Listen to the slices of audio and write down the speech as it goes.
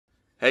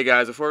Hey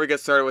guys, before we get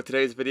started with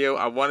today's video,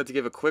 I wanted to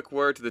give a quick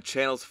word to the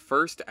channel's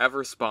first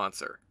ever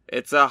sponsor.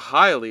 It's a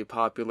highly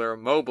popular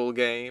mobile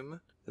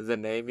game. The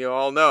name you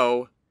all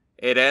know.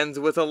 It ends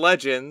with a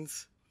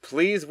Legends.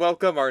 Please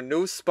welcome our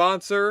new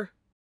sponsor,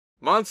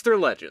 Monster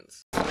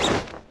Legends.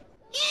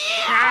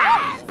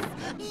 Yes!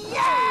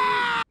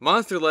 Yeah!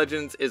 Monster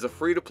Legends is a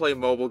free-to-play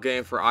mobile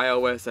game for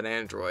iOS and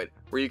Android,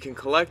 where you can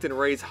collect and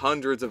raise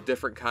hundreds of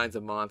different kinds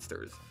of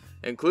monsters,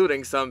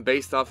 including some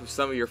based off of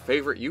some of your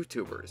favorite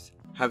YouTubers.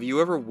 Have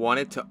you ever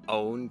wanted to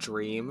own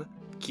Dream?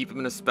 Keep him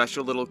in a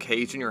special little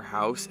cage in your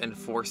house and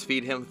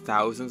force-feed him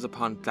thousands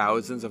upon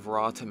thousands of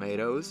raw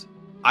tomatoes?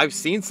 I've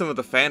seen some of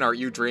the fan art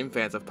you Dream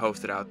fans have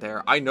posted out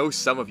there. I know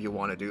some of you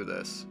want to do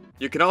this.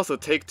 You can also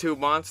take two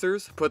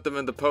monsters, put them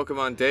into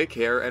Pokemon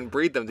Daycare, and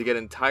breed them to get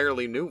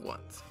entirely new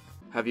ones.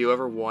 Have you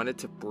ever wanted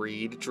to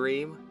breed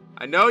Dream?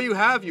 I know you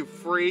have, you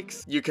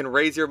freaks! You can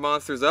raise your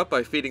monsters up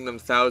by feeding them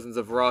thousands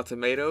of raw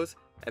tomatoes,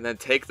 and then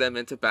take them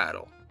into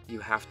battle. You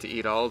have to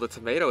eat all the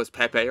tomatoes,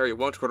 Pepe, or you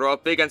won't grow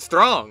up big and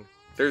strong!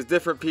 There's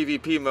different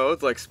PvP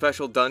modes like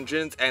special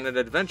dungeons and an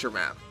adventure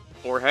map.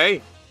 Or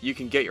hey, you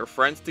can get your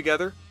friends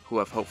together, who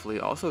have hopefully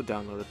also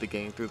downloaded the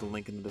game through the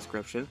link in the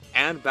description,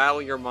 and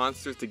battle your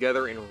monsters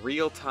together in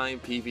real-time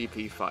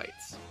PvP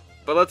fights.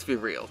 But let's be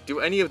real, do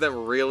any of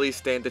them really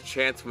stand a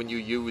chance when you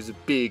use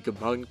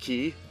Big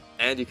Monkey?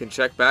 And you can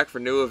check back for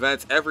new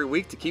events every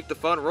week to keep the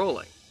fun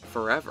rolling.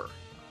 Forever.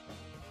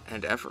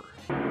 And ever.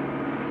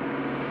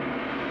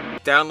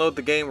 Download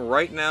the game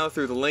right now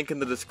through the link in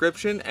the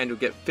description and you'll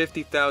get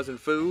 50,000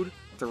 food,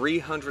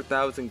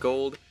 300,000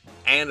 gold,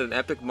 and an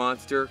epic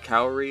monster,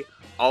 Cowrie,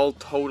 all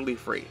totally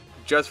free,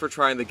 just for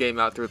trying the game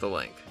out through the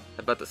link.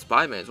 I bet the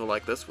spy mans will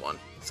like this one.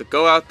 So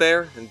go out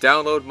there and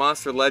download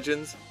Monster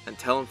Legends and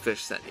tell them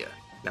Fish sent you.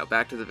 Now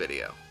back to the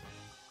video.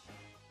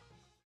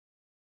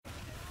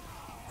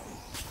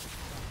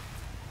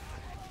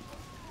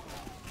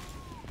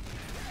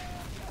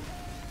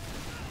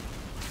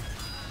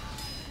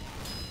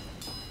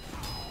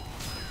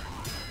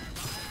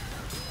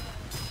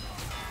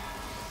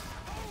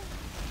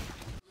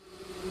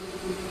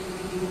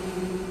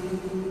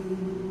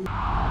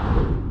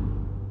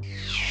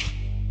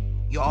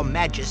 Your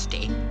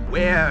Majesty,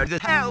 where the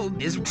hell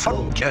is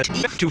Soldier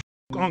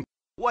TF2?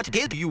 What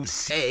did you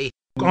say?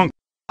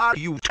 Are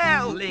you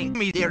telling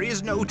me there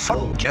is no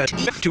Soldier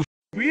TF2?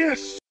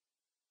 Yes.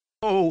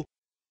 Oh.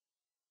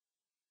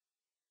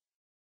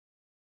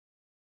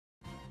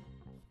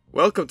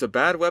 Welcome to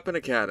Bad Weapon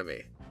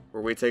Academy,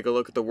 where we take a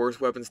look at the worst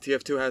weapons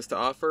TF2 has to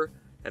offer,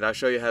 and I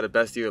show you how to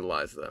best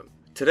utilize them.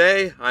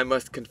 Today, I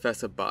must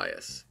confess a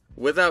bias.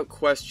 Without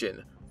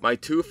question, my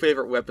two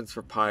favorite weapons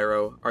for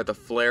Pyro are the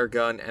flare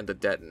gun and the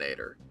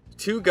detonator.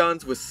 Two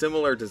guns with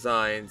similar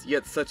designs,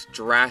 yet such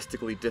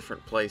drastically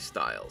different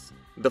playstyles.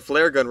 The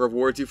flare gun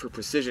rewards you for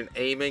precision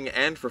aiming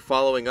and for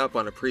following up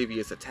on a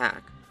previous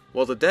attack,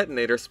 while the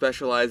detonator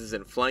specializes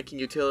in flanking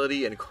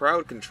utility and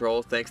crowd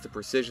control thanks to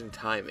precision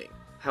timing.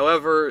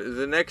 However,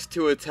 the next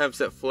two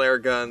attempts at flare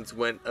guns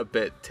went a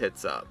bit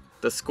tits up.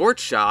 The Scorch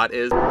Shot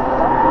is...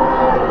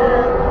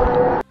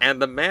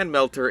 and the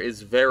Mannmelter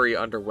is very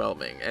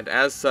underwhelming, and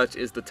as such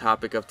is the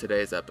topic of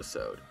today's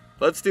episode.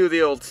 Let's do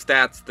the old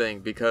stats thing,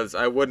 because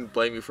I wouldn't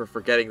blame you for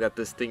forgetting that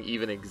this thing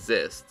even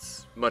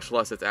exists, much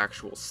less its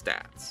actual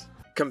stats.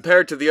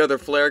 Compared to the other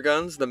flare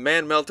guns, the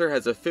Mannmelter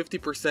has a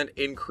 50%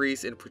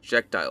 increase in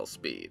projectile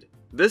speed.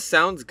 This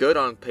sounds good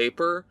on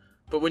paper,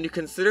 but when you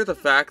consider the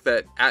fact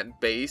that, at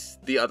base,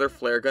 the other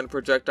flare gun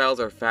projectiles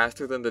are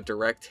faster than the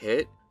direct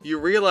hit, you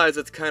realize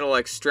it's kinda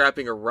like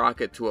strapping a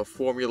rocket to a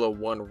Formula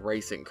 1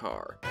 racing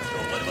car.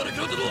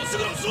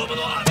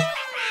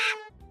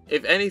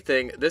 If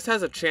anything, this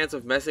has a chance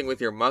of messing with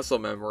your muscle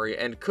memory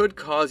and could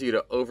cause you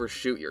to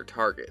overshoot your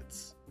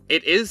targets.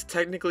 It is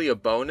technically a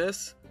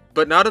bonus,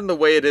 but not in the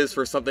way it is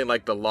for something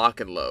like the lock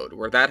and load,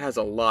 where that has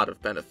a lot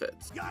of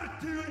benefits.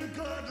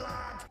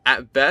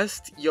 At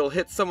best, you'll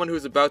hit someone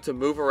who's about to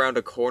move around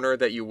a corner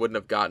that you wouldn't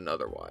have gotten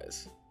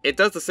otherwise. It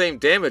does the same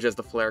damage as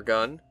the flare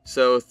gun,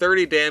 so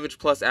 30 damage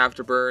plus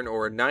afterburn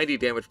or 90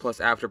 damage plus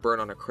afterburn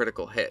on a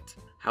critical hit.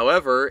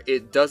 However,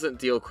 it doesn't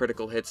deal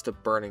critical hits to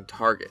burning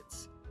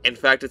targets. In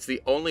fact, it's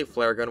the only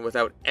flare gun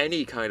without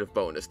any kind of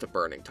bonus to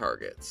burning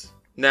targets.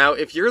 Now,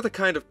 if you're the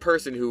kind of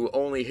person who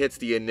only hits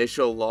the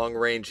initial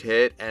long-range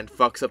hit and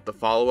fucks up the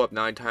follow-up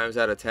 9 times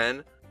out of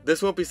 10,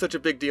 this won't be such a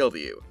big deal to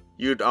you.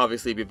 You'd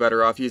obviously be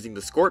better off using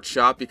the Scorch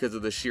Shot because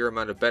of the sheer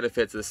amount of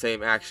benefits the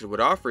same action would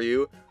offer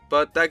you,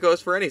 but that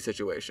goes for any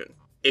situation.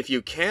 If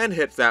you can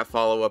hit that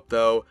follow-up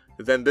though,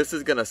 then this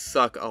is gonna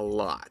suck a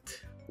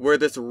lot. Where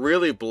this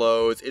really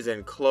blows is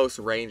in close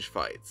range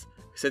fights,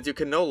 since you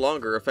can no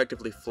longer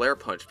effectively flare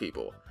punch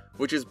people,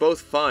 which is both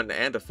fun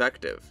and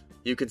effective.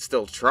 You can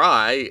still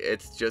try,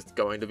 it's just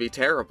going to be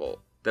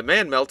terrible. The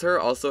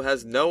Mannmelter also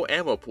has no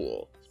ammo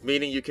pool,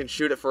 meaning you can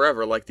shoot it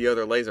forever like the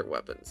other laser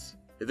weapons.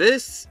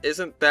 This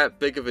isn't that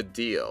big of a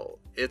deal.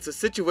 It's a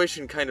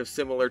situation kind of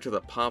similar to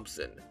the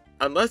Thompson.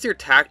 Unless your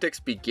tactics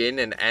begin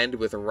and end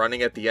with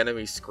running at the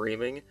enemy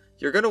screaming,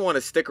 you're going to want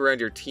to stick around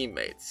your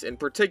teammates, in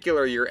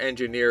particular your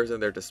engineers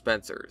and their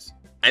dispensers.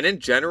 And in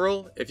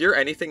general, if you're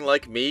anything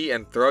like me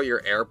and throw out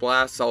your air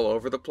blasts all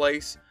over the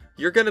place,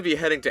 you're going to be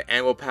heading to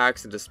ammo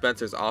packs and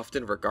dispensers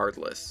often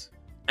regardless.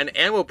 An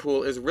ammo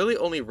pool is really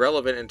only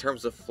relevant in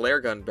terms of flare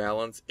gun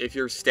balance if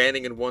you're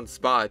standing in one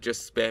spot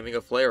just spamming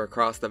a flare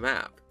across the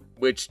map.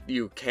 Which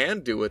you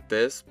can do with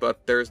this,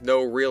 but there's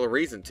no real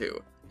reason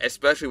to,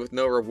 especially with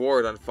no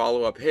reward on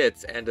follow-up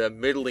hits and a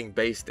middling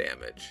base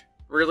damage.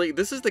 Really,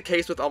 this is the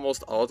case with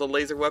almost all the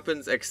laser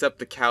weapons except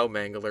the cow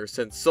mangler,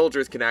 since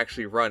soldiers can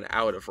actually run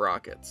out of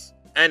rockets.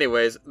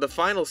 Anyways, the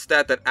final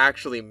stat that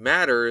actually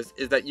matters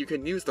is that you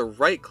can use the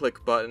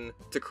right-click button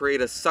to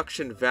create a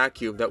suction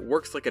vacuum that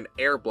works like an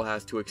air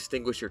blast to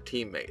extinguish your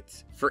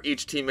teammates. For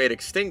each teammate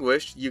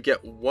extinguished, you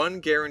get one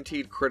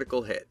guaranteed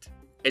critical hit.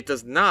 It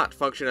does not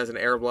function as an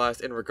air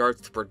blast in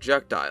regards to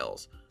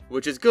projectiles,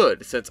 which is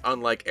good since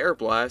unlike air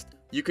blast,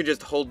 you can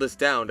just hold this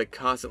down to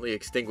constantly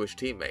extinguish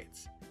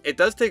teammates. It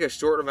does take a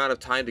short amount of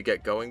time to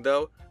get going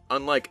though,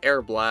 unlike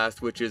air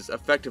blast which is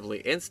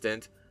effectively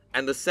instant,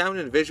 and the sound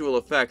and visual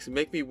effects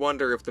make me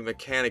wonder if the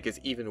mechanic is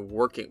even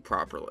working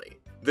properly.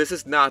 This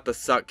is not the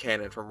suck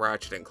cannon from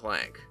Ratchet &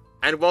 Clank.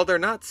 And while they're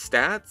not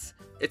stats,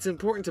 it's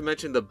important to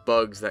mention the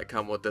bugs that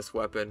come with this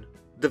weapon.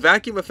 The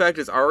vacuum effect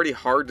is already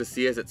hard to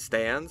see as it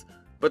stands,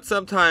 but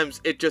sometimes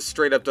it just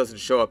straight up doesn't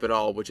show up at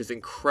all, which is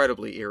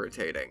incredibly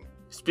irritating.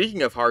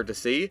 Speaking of hard to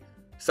see,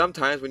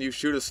 sometimes when you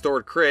shoot a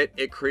stored crit,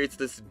 it creates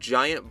this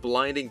giant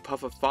blinding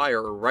puff of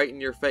fire right in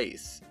your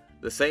face.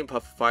 The same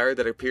puff of fire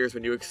that appears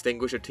when you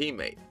extinguish a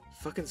teammate.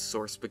 Fucking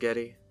source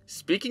spaghetti.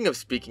 Speaking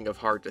of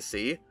hard to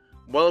see,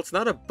 while it's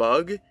not a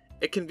bug,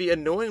 it can be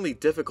annoyingly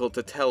difficult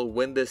to tell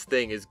when this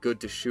thing is good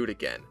to shoot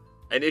again,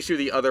 an issue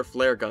the other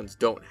flare guns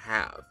don't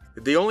have.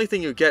 The only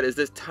thing you get is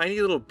this tiny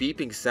little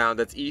beeping sound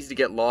that's easy to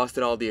get lost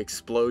in all the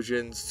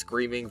explosions,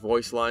 screaming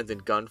voice lines,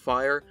 and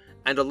gunfire,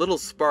 and a little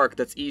spark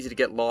that's easy to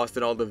get lost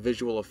in all the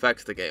visual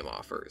effects the game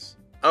offers.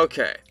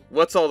 Okay,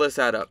 what's all this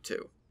add up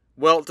to?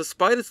 Well,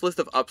 despite its list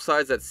of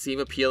upsides that seem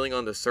appealing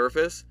on the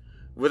surface,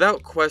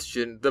 without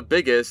question, the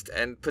biggest,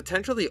 and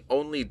potentially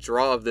only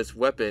draw of this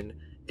weapon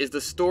is the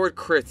stored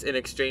crits in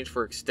exchange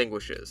for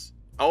extinguishes.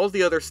 All of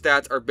the other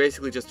stats are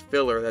basically just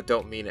filler that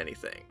don't mean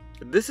anything.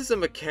 This is a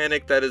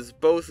mechanic that is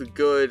both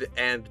good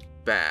and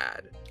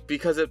bad,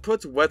 because it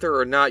puts whether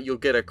or not you'll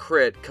get a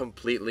crit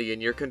completely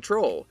in your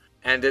control,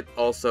 and it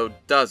also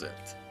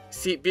doesn't.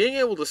 See, being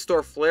able to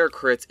store flare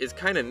crits is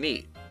kinda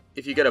neat.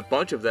 If you get a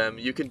bunch of them,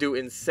 you can do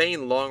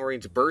insane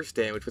long-range burst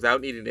damage without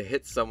needing to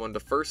hit someone the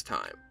first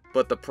time.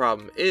 But the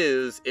problem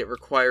is, it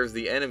requires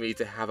the enemy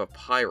to have a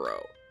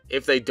pyro.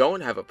 If they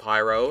don't have a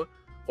pyro,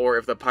 or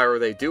if the pyro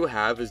they do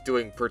have is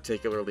doing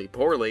particularly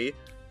poorly,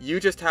 you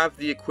just have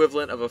the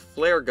equivalent of a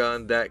flare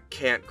gun that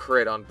can't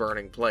crit on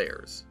burning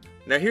players.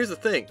 Now here's the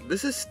thing,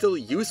 this is still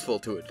useful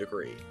to a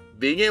degree.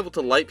 Being able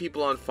to light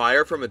people on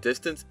fire from a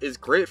distance is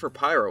great for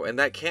pyro, and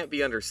that can't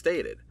be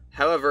understated.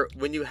 However,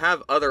 when you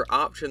have other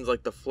options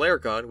like the flare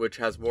gun, which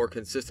has more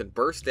consistent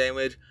burst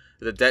damage,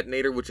 the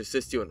detonator which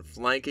assists you in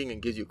flanking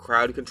and gives you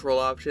crowd control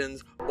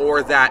options,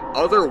 or that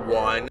other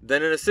one,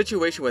 then in a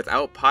situation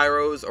without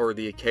pyros or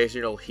the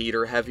occasional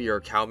heater heavy or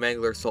cow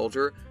mangler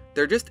soldier,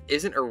 there just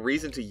isn't a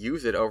reason to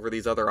use it over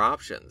these other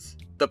options.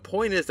 The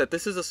point is that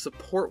this is a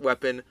support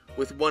weapon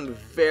with one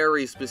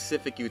very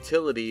specific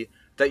utility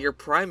that your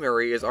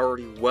primary is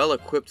already well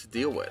equipped to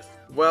deal with.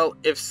 Well,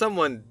 if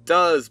someone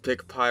does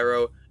pick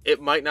pyro,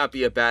 it might not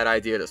be a bad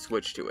idea to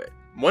switch to it.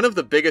 One of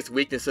the biggest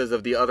weaknesses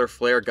of the other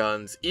flare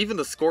guns, even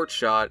the Scorch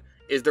Shot,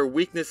 is their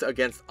weakness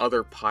against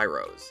other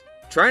pyros.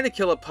 Trying to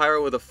kill a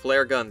pyro with a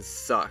flare gun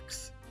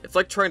sucks. It's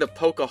like trying to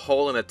poke a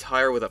hole in a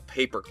tire with a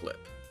paperclip.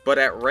 But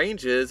at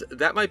ranges,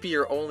 that might be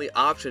your only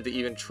option to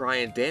even try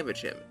and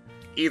damage him.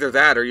 Either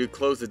that or you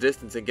close the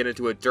distance and get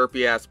into a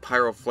derpy ass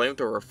pyro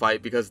flamethrower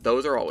fight because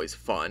those are always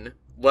fun.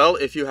 Well,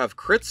 if you have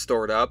crits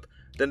stored up,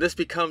 then this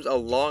becomes a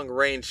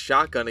long-range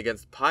shotgun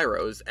against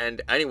pyros,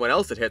 and anyone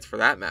else it hits for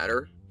that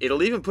matter.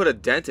 It'll even put a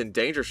dent in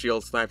danger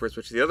shield snipers,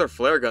 which the other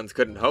flare guns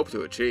couldn't hope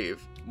to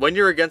achieve. When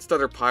you're against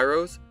other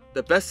pyros,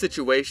 the best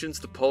situations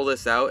to pull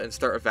this out and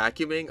start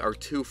vacuuming are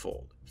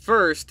twofold.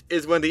 First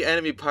is when the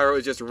enemy pyro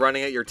is just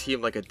running at your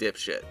team like a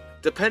dipshit.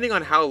 Depending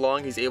on how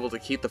long he's able to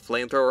keep the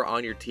flamethrower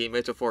on your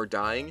teammates before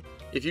dying,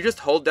 if you just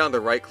hold down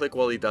the right click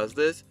while he does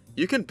this,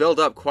 you can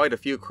build up quite a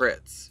few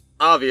crits.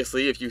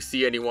 Obviously, if you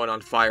see anyone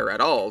on fire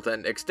at all,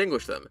 then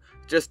extinguish them.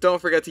 Just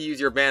don't forget to use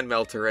your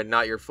Mannmelter and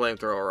not your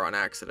flamethrower on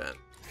accident.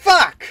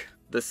 Fuck!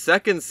 The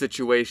second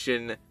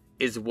situation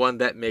is one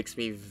that makes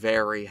me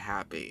very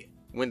happy.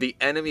 When the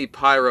enemy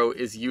pyro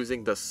is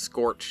using the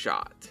Scorch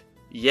Shot.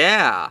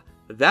 Yeah,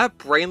 that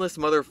brainless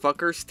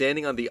motherfucker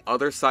standing on the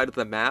other side of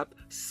the map,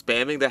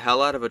 spamming the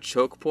hell out of a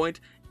choke point,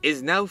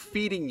 is now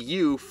feeding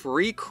you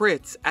free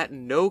crits at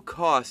no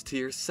cost to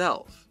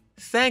yourself.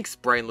 Thanks,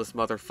 brainless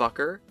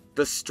motherfucker.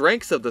 The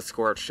strengths of the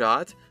Scorch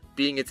Shot,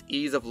 being its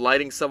ease of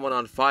lighting someone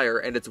on fire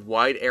and its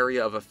wide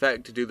area of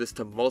effect to do this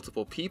to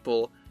multiple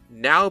people,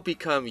 now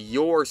become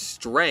your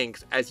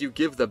strength as you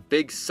give the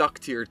big suck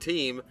to your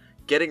team,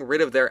 getting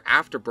rid of their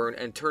afterburn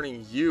and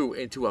turning you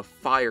into a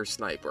fire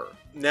sniper.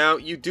 Now,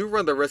 you do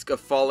run the risk of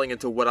falling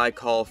into what I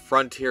call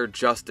Frontier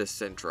Justice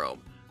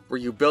Syndrome, where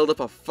you build up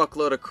a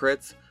fuckload of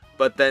crits,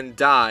 but then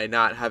die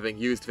not having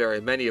used very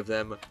many of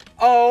them.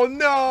 Oh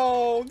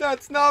no,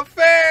 that's not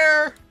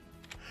fair!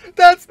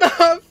 That's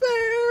not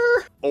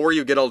fair! Or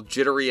you get all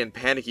jittery and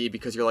panicky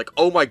because you're like,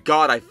 oh my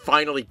god, I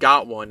finally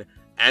got one,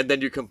 and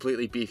then you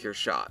completely beef your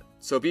shot.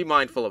 So be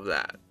mindful of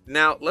that.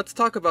 Now, let's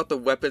talk about the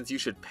weapons you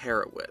should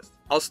pair it with.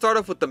 I'll start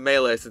off with the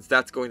melee since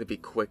that's going to be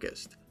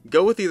quickest.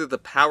 Go with either the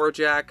Power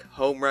Jack,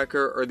 Home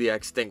Wrecker, or the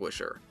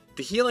Extinguisher.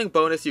 The healing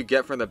bonus you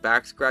get from the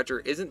Back Scratcher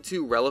isn't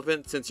too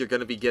relevant since you're going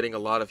to be getting a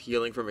lot of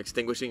healing from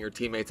extinguishing your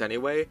teammates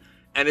anyway,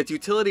 and its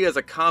utility as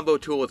a combo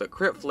tool with a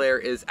crit flare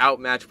is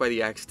outmatched by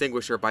the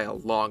Extinguisher by a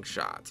long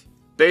shot.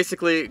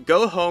 Basically,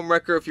 go Home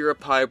Wrecker if you're a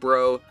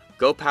Pybro,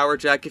 go Power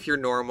Jack if you're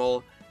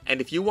normal,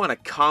 and if you want to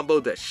combo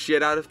the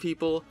shit out of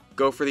people,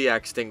 go for the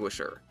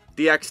Extinguisher.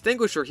 The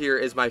Extinguisher here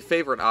is my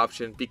favorite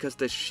option because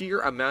the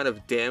sheer amount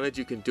of damage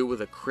you can do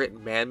with a crit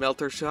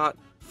Manmelter shot,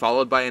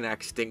 followed by an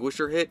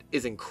Extinguisher hit,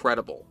 is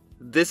incredible.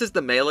 This is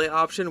the melee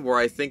option where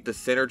I think the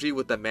synergy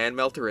with the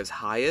Manmelter is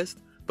highest,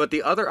 but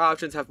the other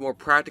options have more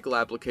practical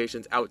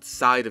applications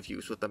outside of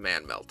use with the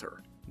Manmelter.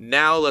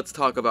 Now let's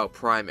talk about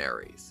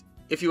primaries.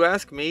 If you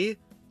ask me,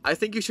 I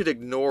think you should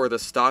ignore the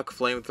stock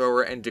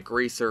flamethrower and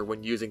degreaser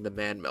when using the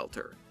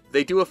Manmelter.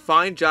 They do a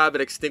fine job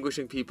at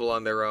extinguishing people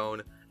on their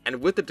own,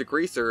 and with the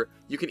degreaser,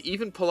 you can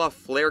even pull off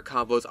flare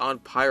combos on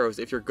pyros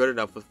if you're good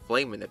enough with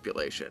flame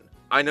manipulation.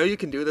 I know you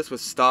can do this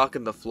with stock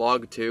and the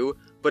flog too,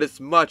 but it's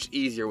much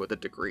easier with the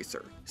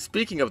degreaser.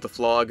 Speaking of the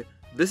flog,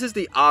 this is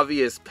the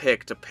obvious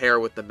pick to pair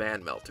with the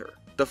Manmelter.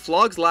 The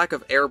flog's lack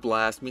of air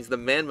blast means the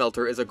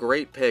Manmelter is a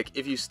great pick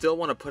if you still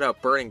want to put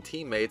out burning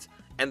teammates,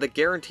 and the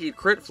guaranteed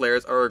crit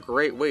flares are a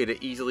great way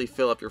to easily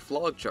fill up your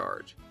flog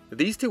charge.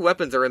 These two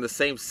weapons are in the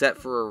same set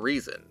for a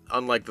reason,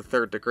 unlike the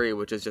third degree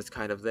which is just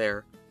kind of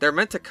there. They're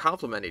meant to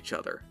complement each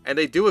other, and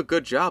they do a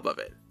good job of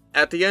it.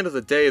 At the end of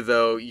the day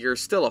though, you're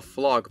still a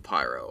flog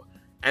pyro,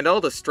 and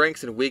all the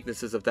strengths and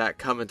weaknesses of that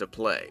come into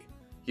play.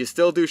 You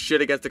still do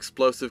shit against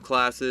explosive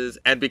classes,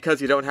 and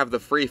because you don't have the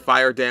free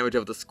fire damage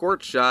of the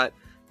Scorch Shot,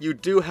 you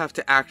do have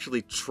to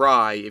actually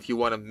try if you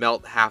want to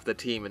melt half the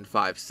team in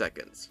 5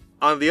 seconds.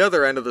 On the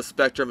other end of the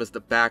spectrum is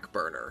the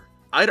Backburner.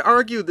 I'd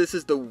argue this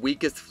is the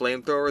weakest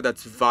flamethrower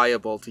that's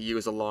viable to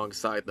use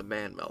alongside the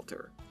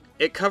Manmelter.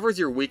 It covers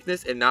your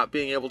weakness in not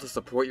being able to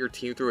support your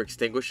team through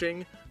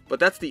extinguishing, but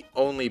that's the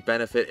only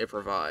benefit it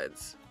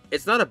provides.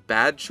 It's not a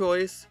bad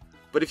choice,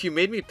 but if you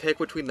made me pick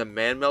between the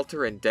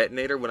Manmelter and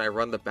Detonator when I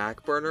run the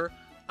Backburner,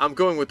 I'm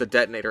going with the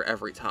Detonator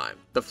every time.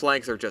 The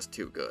flanks are just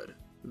too good.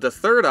 The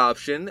third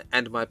option,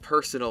 and my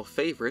personal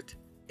favorite,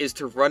 is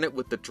to run it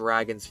with the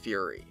Dragon's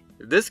Fury.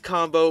 This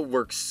combo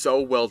works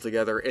so well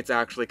together, it's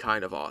actually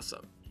kind of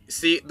awesome.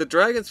 See, the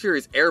Dragon's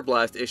Fury's air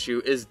blast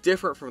issue is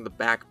different from the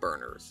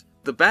Backburners.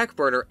 The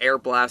Backburner air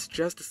blasts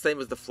just the same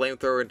as the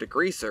flamethrower and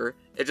degreaser,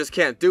 it just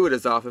can't do it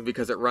as often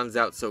because it runs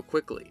out so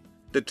quickly.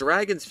 The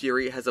Dragon's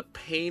Fury has a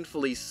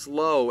painfully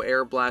slow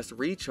air blast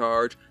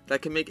recharge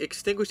that can make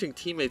extinguishing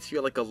teammates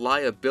feel like a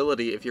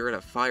liability if you're in a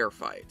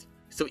firefight.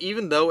 So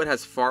even though it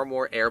has far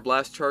more air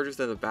blast charges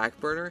than the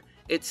Backburner,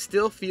 it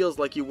still feels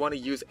like you want to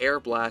use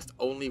air blast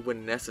only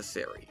when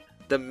necessary.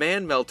 The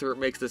Manmelter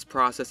makes this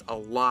process a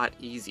lot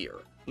easier,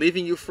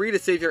 leaving you free to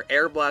save your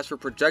air blast for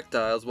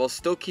projectiles while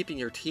still keeping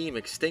your team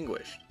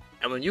extinguished.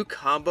 And when you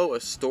combo a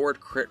stored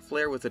crit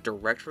flare with a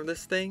direct from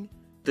this thing,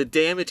 the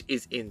damage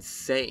is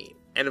insane.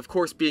 And of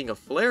course, being a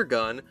flare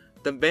gun,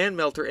 the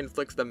Manmelter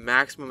inflicts the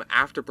maximum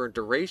afterburn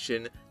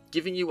duration,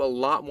 giving you a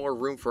lot more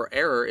room for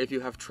error if you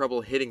have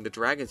trouble hitting the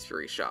Dragon's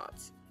Fury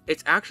shots.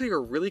 It's actually a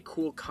really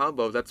cool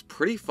combo that's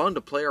pretty fun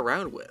to play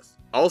around with.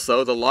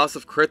 Also, the loss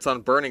of crits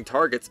on burning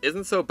targets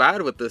isn't so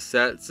bad with this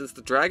set since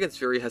the Dragon's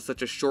Fury has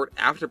such a short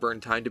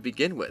afterburn time to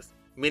begin with,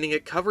 meaning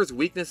it covers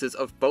weaknesses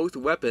of both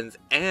weapons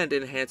and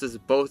enhances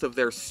both of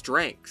their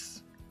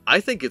strengths. I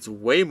think it's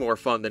way more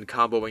fun than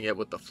comboing it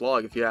with the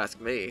Flog if you ask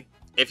me.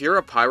 If you're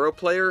a Pyro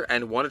player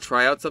and want to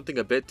try out something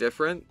a bit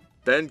different,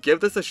 then give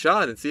this a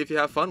shot and see if you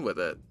have fun with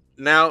it.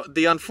 Now,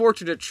 the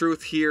unfortunate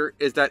truth here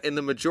is that in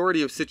the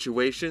majority of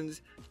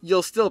situations,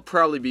 you'll still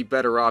probably be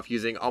better off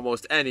using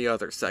almost any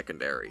other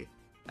secondary.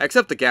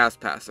 Except the Gas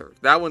Passer,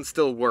 that one's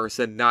still worse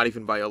and not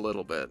even by a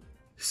little bit.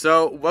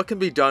 So, what can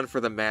be done for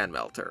the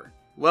Manmelter?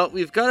 Well,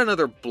 we've got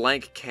another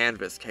blank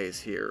canvas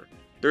case here.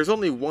 There's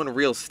only one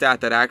real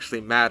stat that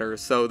actually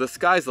matters, so the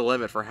sky's the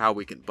limit for how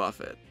we can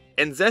buff it.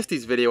 In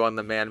Zesty's video on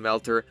the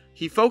Manmelter,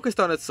 he focused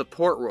on its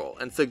support role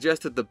and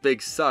suggested the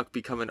Big Suck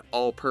become an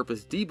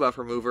all-purpose debuff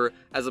remover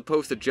as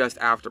opposed to just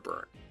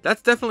Afterburn.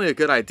 That's definitely a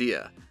good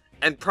idea,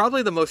 and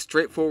probably the most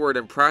straightforward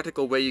and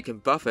practical way you can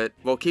buff it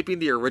while keeping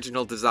the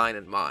original design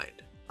in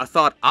mind. A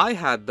thought I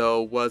had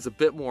though was a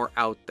bit more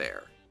out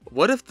there.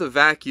 What if the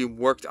vacuum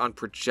worked on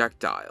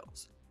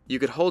projectiles? You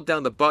could hold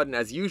down the button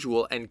as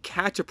usual and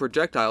catch a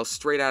projectile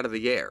straight out of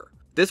the air.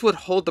 This would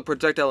hold the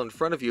projectile in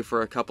front of you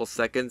for a couple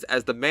seconds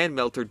as the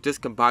Mannmelter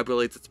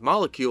discombobulates its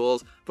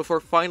molecules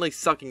before finally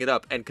sucking it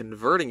up and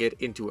converting it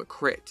into a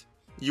crit.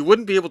 You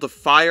wouldn't be able to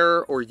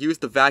fire or use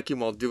the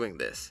vacuum while doing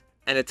this,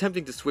 and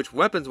attempting to switch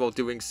weapons while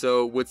doing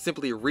so would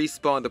simply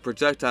respawn the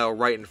projectile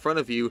right in front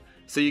of you,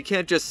 so you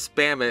can't just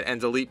spam it and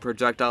delete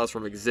projectiles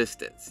from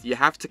existence. You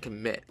have to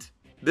commit.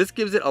 This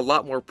gives it a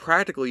lot more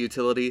practical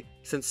utility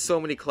since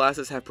so many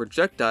classes have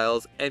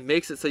projectiles and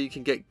makes it so you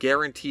can get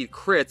guaranteed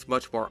crits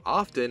much more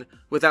often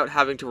without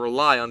having to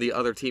rely on the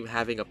other team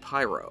having a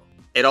pyro.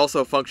 It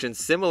also functions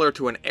similar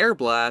to an air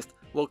blast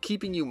while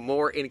keeping you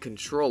more in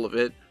control of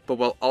it, but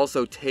while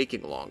also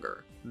taking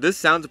longer. This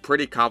sounds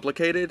pretty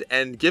complicated,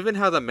 and given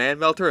how the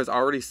Mannmelter is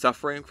already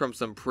suffering from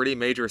some pretty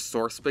major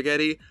source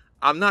spaghetti,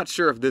 I'm not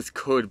sure if this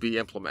could be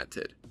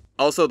implemented.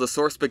 Also, the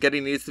source spaghetti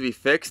needs to be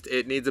fixed,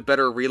 it needs a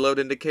better reload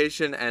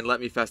indication, and let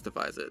me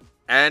festivize it.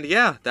 And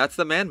yeah, that's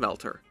the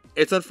Mannmelter.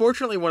 It's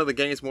unfortunately one of the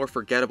game's more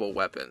forgettable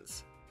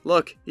weapons.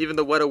 Look, even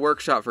the Weta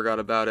Workshop forgot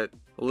about it.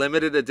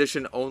 Limited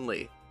edition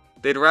only.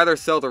 They'd rather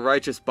sell the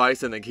Righteous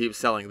Bison than keep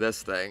selling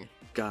this thing.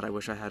 God, I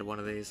wish I had one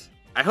of these.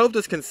 I hope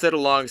this can sit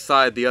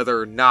alongside the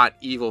other not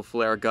evil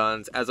flare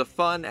guns as a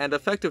fun and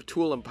effective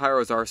tool in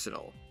Pyro's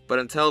arsenal. But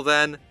until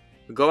then,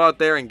 go out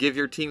there and give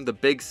your team the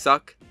big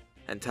suck,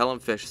 and tell them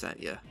Fish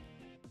sent ya.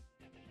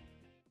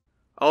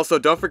 Also,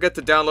 don't forget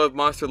to download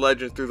Monster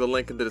Legends through the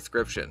link in the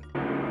description.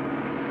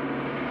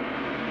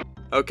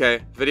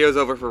 Okay, video's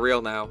over for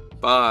real now.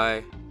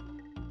 Bye.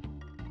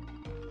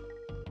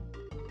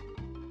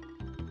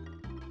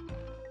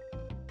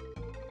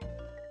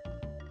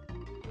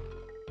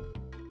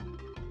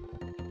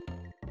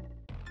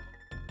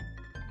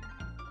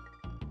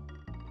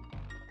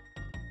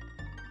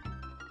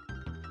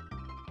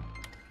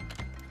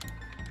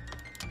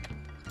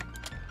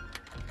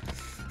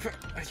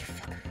 You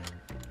fucker.